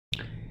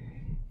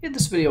In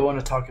this video, I want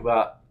to talk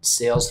about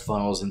sales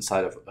funnels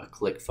inside of a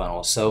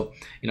ClickFunnels. So,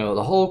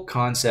 the whole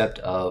concept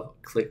of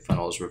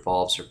ClickFunnels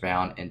revolves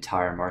around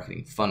entire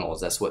marketing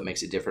funnels. That's what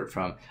makes it different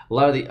from a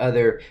lot of the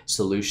other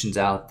solutions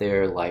out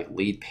there, like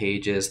lead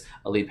pages.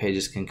 Lead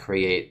pages can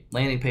create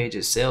landing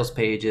pages, sales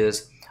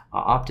pages,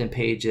 opt-in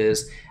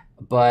pages,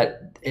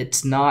 but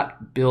it's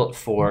not built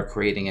for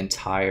creating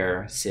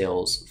entire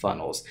sales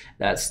funnels.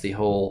 That's the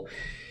whole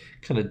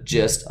kind of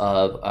gist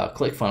of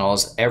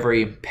ClickFunnels.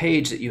 Every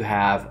page that you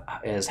have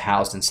is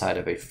housed inside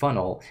of a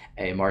funnel,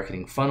 a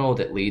marketing funnel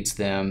that leads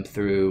them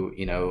through,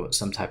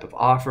 some type of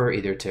offer,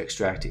 either to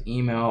extract an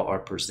email or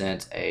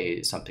present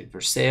something for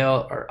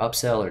sale or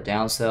upsell or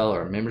downsell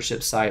or a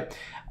membership site.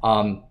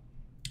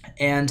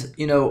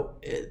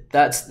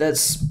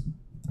 That's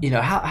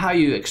how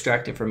you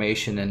extract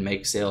information and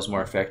make sales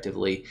more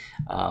effectively,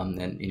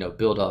 and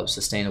build a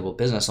sustainable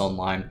business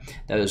online.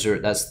 That's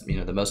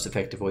the most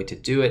effective way to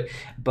do it.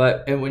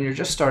 But when you're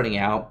just starting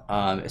out,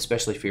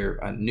 especially if you're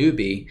a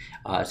newbie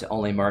to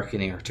online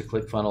marketing or to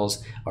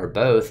ClickFunnels or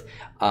both,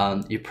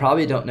 you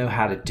probably don't know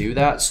how to do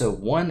that. So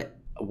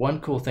one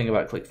cool thing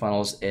about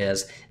ClickFunnels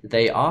is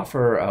they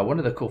offer, one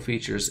of the cool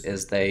features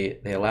is they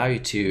allow you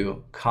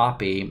to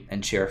copy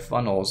and share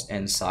funnels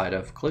inside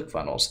of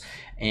ClickFunnels.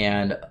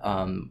 And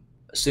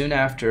soon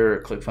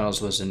after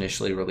ClickFunnels was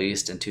initially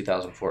released in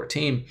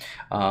 2014,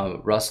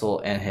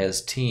 Russell and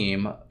his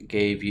team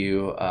gave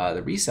you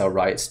the resale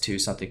rights to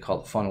something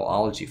called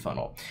Funnelology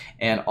funnel.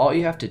 And all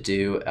you have to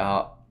do,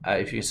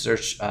 if you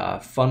search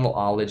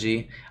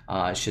Funnelology,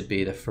 should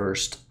be the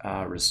first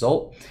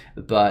result.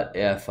 But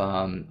if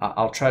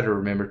I'll try to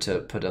remember to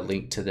put a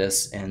link to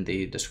this in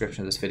the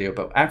description of this video.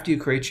 But after you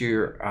create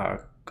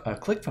your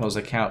ClickFunnels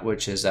account,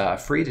 which is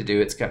free to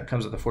do,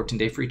 comes with a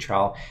 14-day free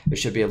trial. There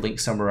should be a link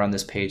somewhere on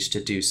this page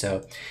to do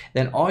so.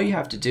 Then all you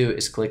have to do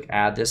is click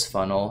add this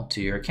funnel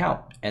to your account,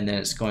 and then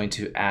it's going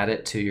to add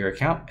it to your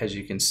account. As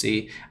you can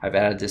see, I've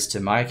added this to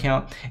my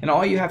account, and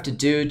all you have to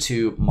do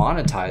to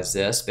monetize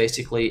this,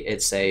 basically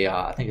it's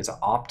I think it's an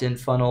opt-in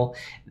funnel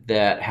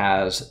that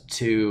has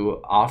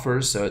two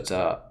offers. So it's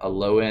a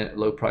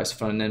low price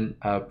front end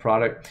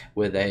product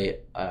with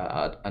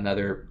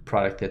another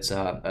product that's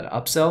an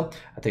upsell.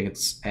 I think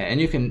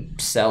and you can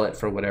sell it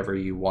for whatever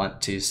you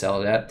want to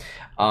sell it at.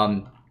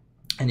 And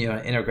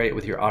integrate it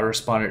with your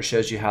autoresponder. It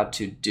shows you how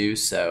to do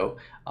so.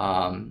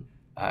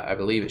 I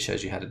believe it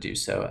shows you how to do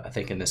so, I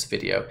think, in this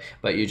video.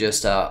 But you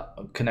just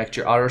connect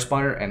your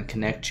autoresponder and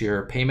connect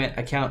your payment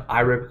account.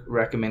 I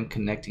recommend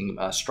connecting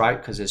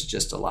Stripe because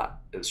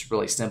it's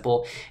really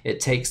simple. It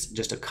takes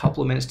just a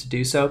couple of minutes to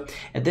do so,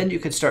 and then you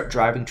can start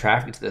driving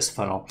traffic to this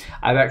funnel.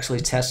 I've actually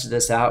tested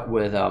this out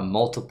with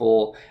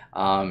multiple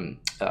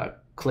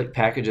click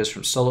packages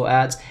from solo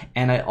ads,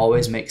 and I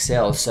always make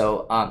sales.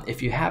 So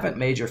if you haven't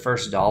made your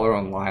first dollar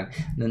online,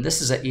 then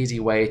this is an easy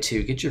way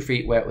to get your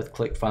feet wet with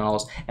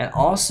ClickFunnels, and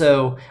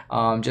also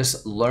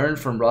just learn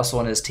from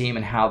Russell and his team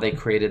and how they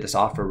created this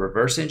offer,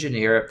 reverse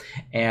engineer it,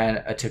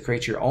 and to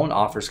create your own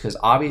offers, because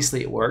obviously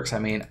it works. I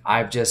mean,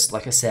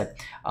 like I said,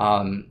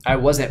 I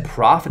wasn't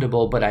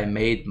profitable, but I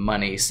made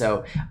money.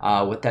 So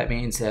what that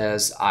means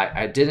is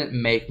I didn't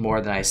make more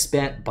than I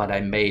spent, but I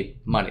made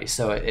money.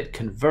 So it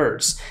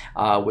converts,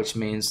 which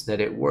means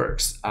that it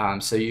works.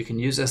 So you can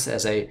use this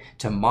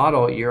to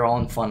model your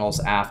own funnels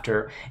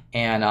after,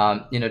 and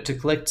to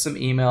collect some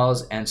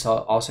emails, and so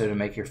also to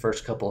make your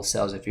first couple of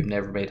sales if you've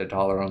never made a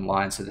dollar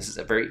online. So this is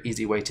a very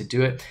easy way to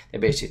do it. They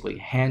basically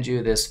hand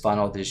you this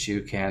funnel that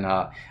you can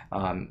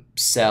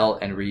sell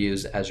and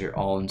reuse as your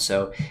own.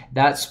 So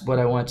that's what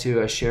I want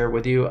to share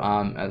with you.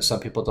 Some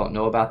people don't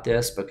know about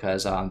this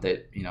because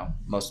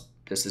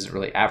this isn't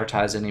really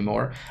advertised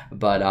anymore.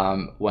 But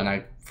when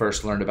I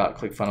first learned about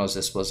ClickFunnels,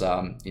 this was,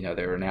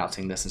 they were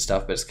announcing this and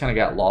stuff, but it's kind of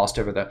got lost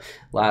over the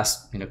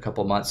last,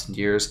 couple months and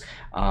years.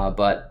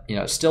 But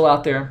it's still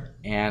out there,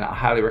 and I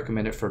highly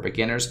recommend it for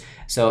beginners.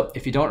 So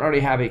if you don't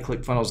already have a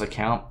ClickFunnels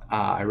account,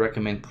 I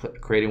recommend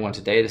creating one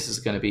today. This is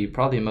going to be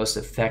probably the most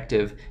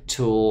effective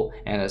tool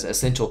and an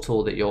essential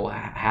tool that you'll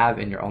have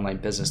in your online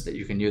business that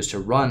you can use to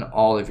run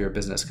all of your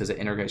business, because it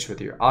integrates with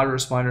your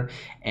autoresponder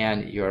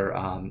and your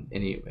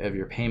any of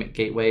your payment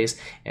gateways.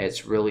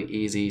 It's really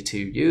easy to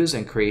use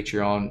and create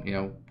your own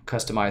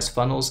customized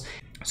funnels.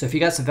 So if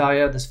you got some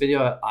value out of this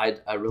video,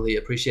 I really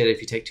appreciate it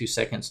if you take 2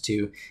 seconds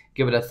to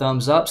give it a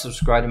thumbs up,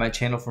 subscribe to my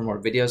channel for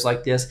more videos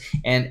like this.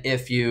 And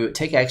if you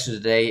take action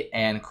today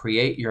and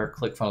create your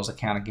ClickFunnels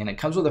account, again, it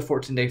comes with a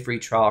 14-day free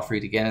trial for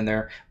you to get in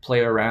there, play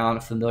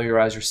around,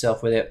 familiarize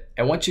yourself with it.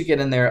 And once you get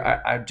in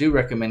there, I do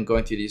recommend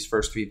going through these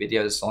first 3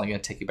 videos. It's only going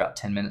to take you about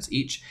 10 minutes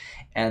each.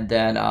 And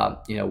then,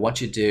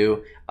 once you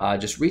do,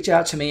 just reach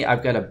out to me.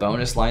 I've got a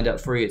bonus lined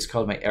up for you. It's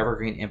called my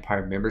Evergreen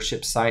Empire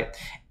membership site.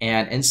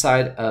 And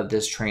inside of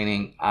this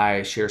training,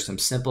 I share some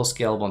simple,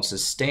 scalable, and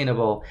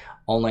sustainable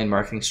online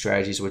marketing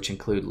strategies, which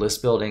include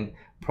list building,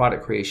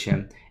 product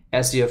creation,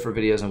 SEO for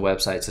videos and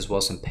websites, as well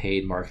as some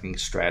paid marketing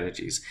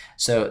strategies.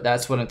 So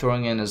that's what I'm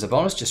throwing in as a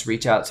bonus. Just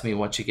reach out to me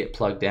once you get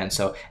plugged in.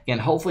 So again,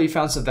 hopefully you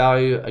found some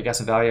value. I got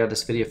some value out of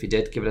this video. If you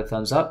did, give it a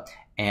thumbs up,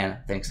 and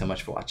thanks so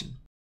much for watching.